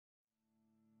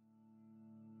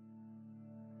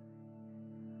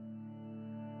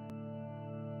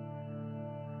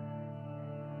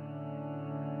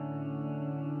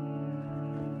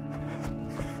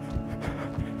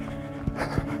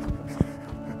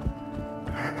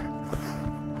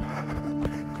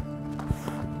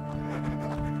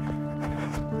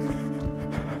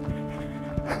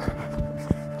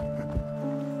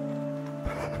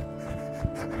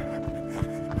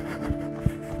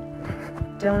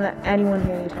Don't let anyone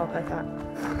hear you talk like that.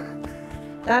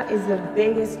 That is the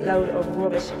biggest load of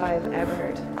rubbish I have ever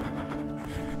heard.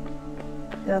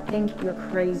 They'll think you're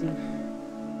crazy.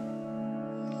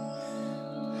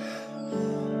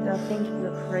 They'll think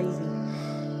you're crazy.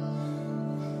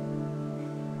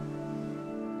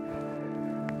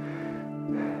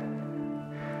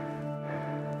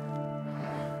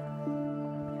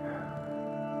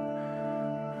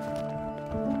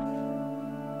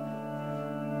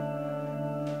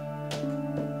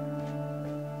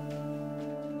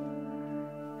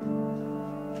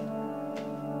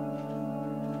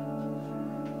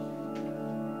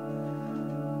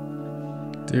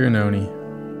 Dear Noni,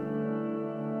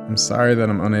 I'm sorry that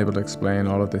I'm unable to explain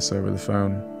all of this over the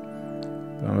phone,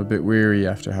 but I'm a bit weary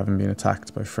after having been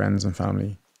attacked by friends and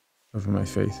family over my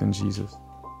faith in Jesus.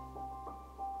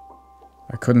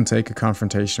 I couldn't take a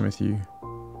confrontation with you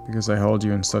because I hold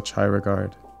you in such high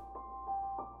regard.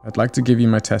 I'd like to give you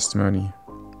my testimony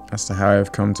as to how I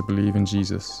have come to believe in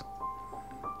Jesus,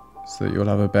 so that you'll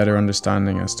have a better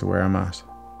understanding as to where I'm at.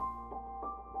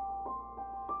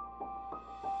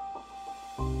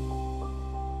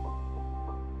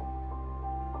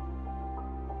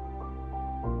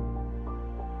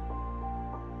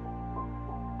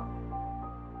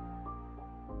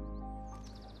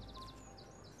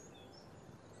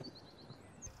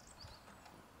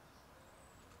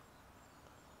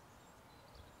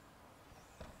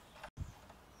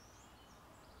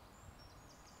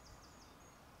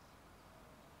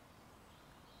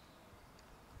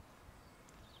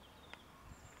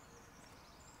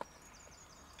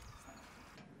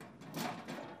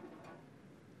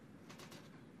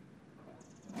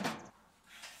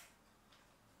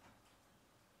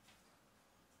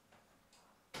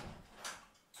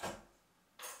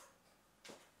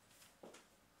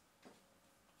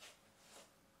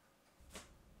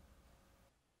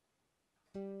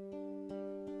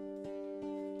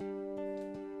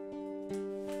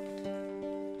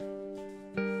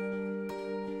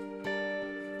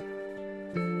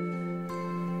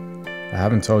 I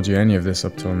haven't told you any of this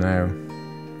up till now,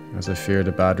 as I feared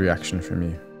a bad reaction from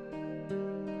you.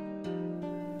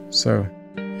 So,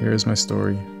 here is my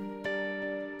story.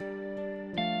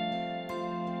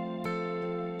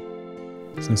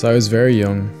 Since I was very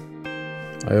young,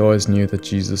 I always knew that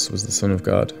Jesus was the Son of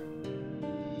God.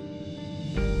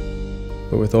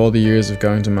 But with all the years of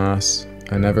going to Mass,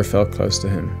 I never felt close to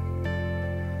him.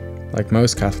 Like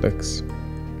most Catholics,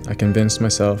 I convinced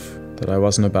myself that I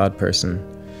wasn't a bad person,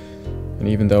 and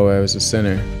even though I was a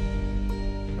sinner,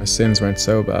 my sins weren't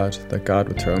so bad that God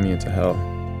would throw me into hell.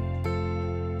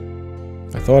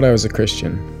 I thought I was a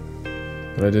Christian,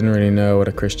 but I didn't really know what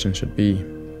a Christian should be.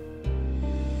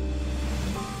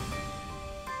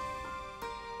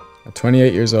 At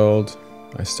 28 years old,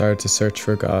 I started to search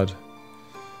for God,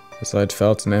 as I'd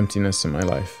felt an emptiness in my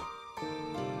life.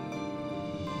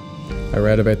 I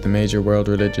read about the major world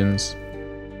religions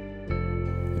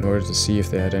in order to see if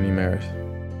they had any merit.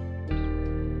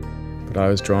 But I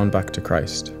was drawn back to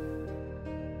Christ.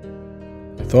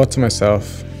 I thought to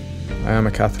myself, I am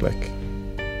a Catholic,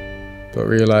 but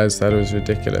realized that it was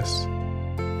ridiculous.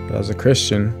 But as a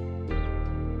Christian,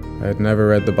 I had never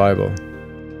read the Bible,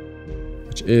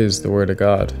 which is the Word of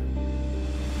God.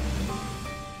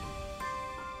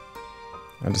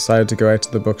 I decided to go out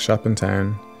to the bookshop in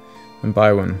town and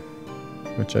buy one,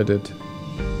 which I did.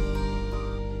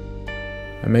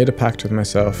 I made a pact with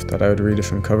myself that I would read it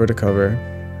from cover to cover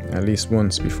at least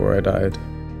once before I died.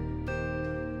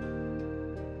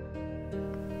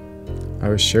 I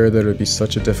was sure that it would be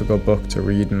such a difficult book to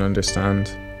read and understand,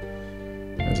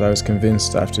 as I was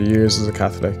convinced after years as a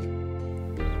Catholic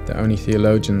that only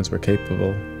theologians were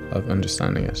capable of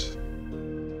understanding it.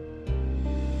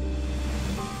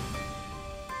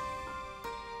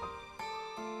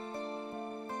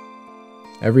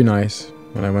 Every night,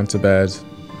 when I went to bed,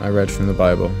 I read from the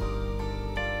Bible.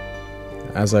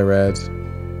 As I read,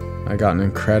 I got an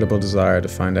incredible desire to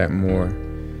find out more,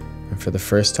 and for the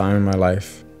first time in my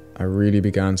life, I really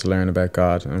began to learn about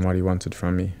God and what He wanted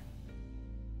from me.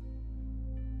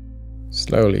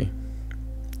 Slowly,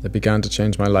 it began to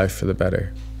change my life for the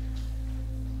better.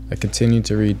 I continued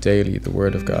to read daily the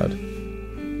Word of God.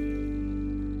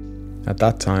 At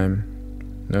that time,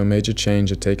 no major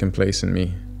change had taken place in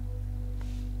me.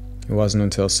 It wasn't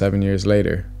until 7 years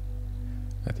later,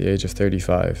 at the age of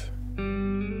 35.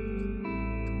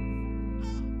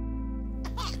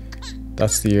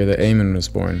 That's the year that Eamon was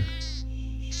born.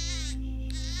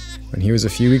 When he was a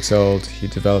few weeks old, he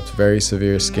developed very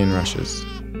severe skin rashes.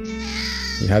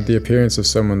 He had the appearance of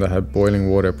someone that had boiling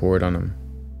water poured on him.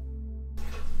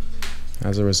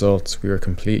 As a result, we were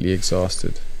completely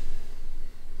exhausted.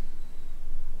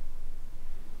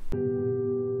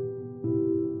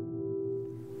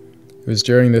 was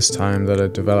during this time that I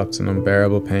developed an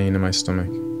unbearable pain in my stomach.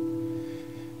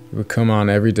 It would come on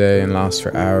every day and last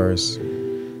for hours.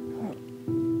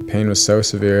 The pain was so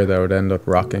severe that I would end up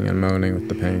rocking and moaning with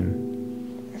the pain.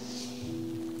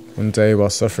 One day, while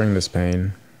suffering this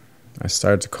pain, I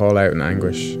started to call out in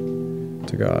anguish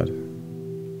to God.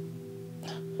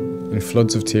 In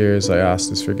floods of tears, I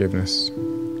asked His forgiveness.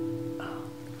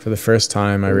 For the first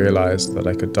time, I realized that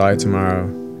I could die tomorrow,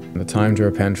 and the time to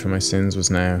repent for my sins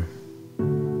was now.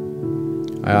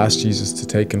 I asked Jesus to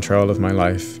take control of my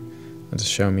life and to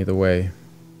show me the way.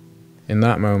 In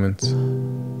that moment,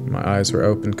 my eyes were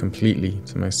opened completely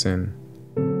to my sin.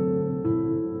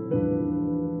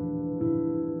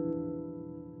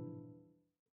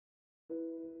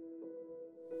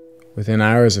 Within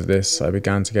hours of this, I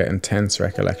began to get intense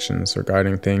recollections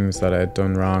regarding things that I had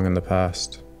done wrong in the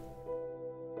past.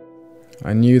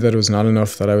 I knew that it was not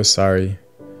enough that I was sorry.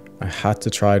 I had to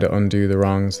try to undo the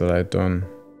wrongs that I had done.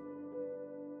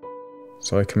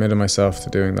 So I committed myself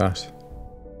to doing that.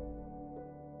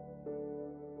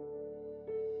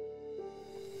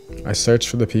 I searched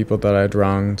for the people that I had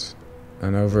wronged,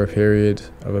 and over a period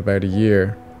of about a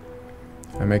year,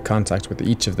 I made contact with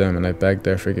each of them and I begged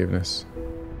their forgiveness.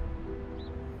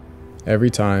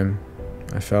 Every time,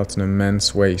 I felt an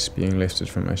immense weight being lifted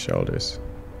from my shoulders.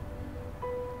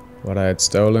 What I had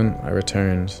stolen, I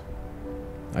returned.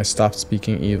 I stopped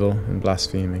speaking evil and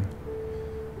blaspheming.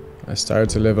 I started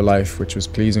to live a life which was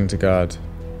pleasing to God,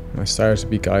 and I started to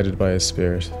be guided by His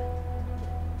Spirit.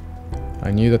 I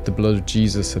knew that the blood of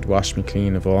Jesus had washed me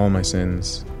clean of all my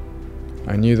sins.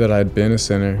 I knew that I had been a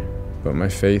sinner, but my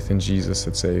faith in Jesus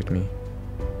had saved me.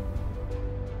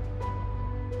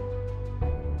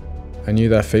 I knew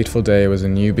that fateful day was a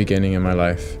new beginning in my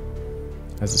life.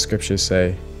 As the scriptures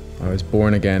say, I was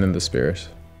born again in the Spirit.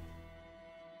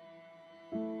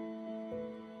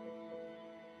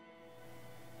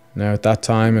 Now at that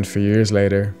time and for years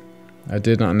later, I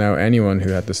did not know anyone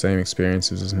who had the same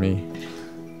experiences as me,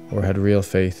 or had real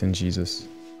faith in Jesus.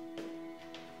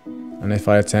 And if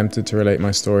I attempted to relate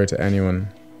my story to anyone,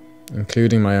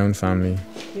 including my own family,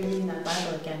 You're reading that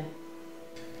Bible again.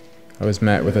 I was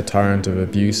met with a torrent of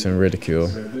abuse and ridicule.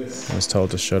 I was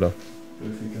told to shut up.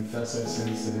 But if we confess our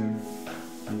sins to Him,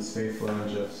 He is faithful and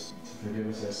just to forgive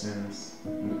us our sins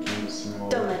and to cleanse us from all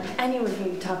Don't let anyone hear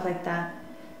you talk like that.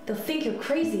 They'll think you're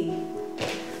crazy.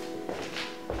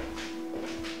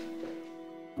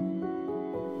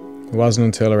 It wasn't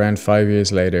until around 5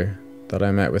 years later that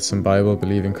I met with some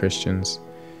Bible-believing Christians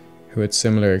who had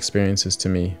similar experiences to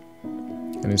me,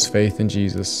 and whose faith in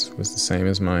Jesus was the same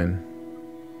as mine.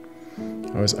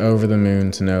 I was over the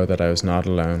moon to know that I was not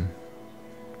alone.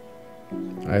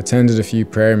 I attended a few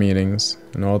prayer meetings,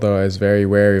 and although I was very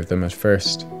wary of them at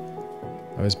first,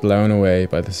 I was blown away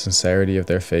by the sincerity of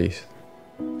their faith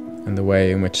and the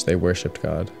way in which they worshipped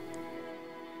God.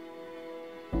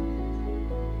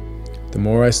 The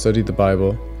more I studied the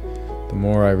Bible, the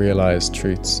more I realized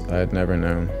truths I had never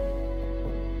known.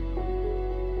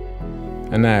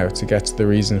 And now, to get to the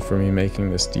reason for me making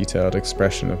this detailed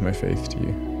expression of my faith to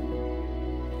you.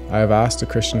 I have asked a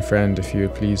Christian friend if he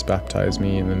would please baptize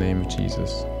me in the name of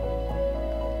Jesus.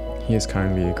 He has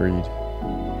kindly agreed.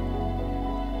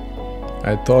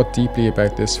 I had thought deeply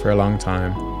about this for a long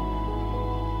time,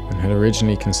 and had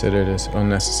originally considered it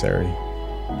unnecessary,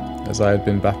 as I had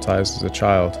been baptized as a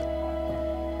child.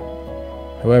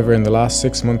 However, in the last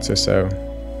 6 months or so,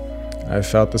 I have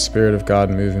felt the Spirit of God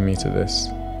moving me to this,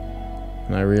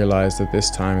 and I realized that this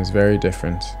time is very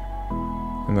different,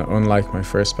 and that unlike my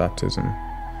first baptism,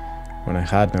 when I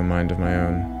had no mind of my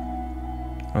own,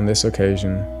 on this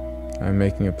occasion, I am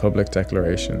making a public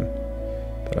declaration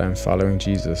that I am following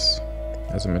Jesus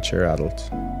as a mature adult.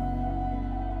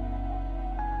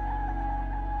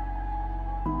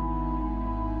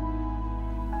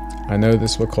 I know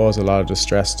this will cause a lot of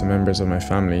distress to members of my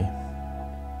family,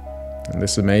 and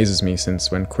this amazes me since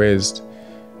when quizzed,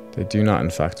 they do not in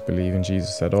fact believe in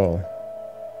Jesus at all,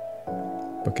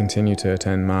 but continue to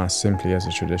attend Mass simply as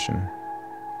a tradition.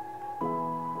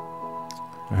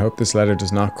 I hope this letter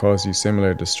does not cause you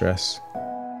similar distress.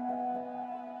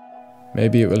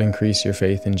 Maybe it will increase your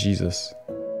faith in Jesus.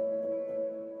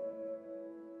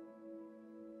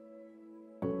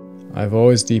 I have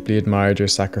always deeply admired your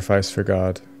sacrifice for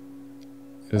God.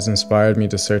 It has inspired me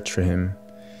to search for Him,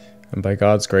 and by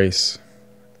God's grace,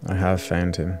 I have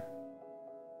found Him.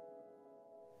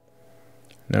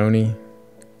 Noni,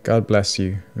 God bless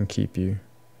you and keep you,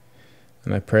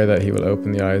 and I pray that He will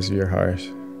open the eyes of your heart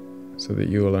so that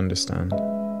you will understand.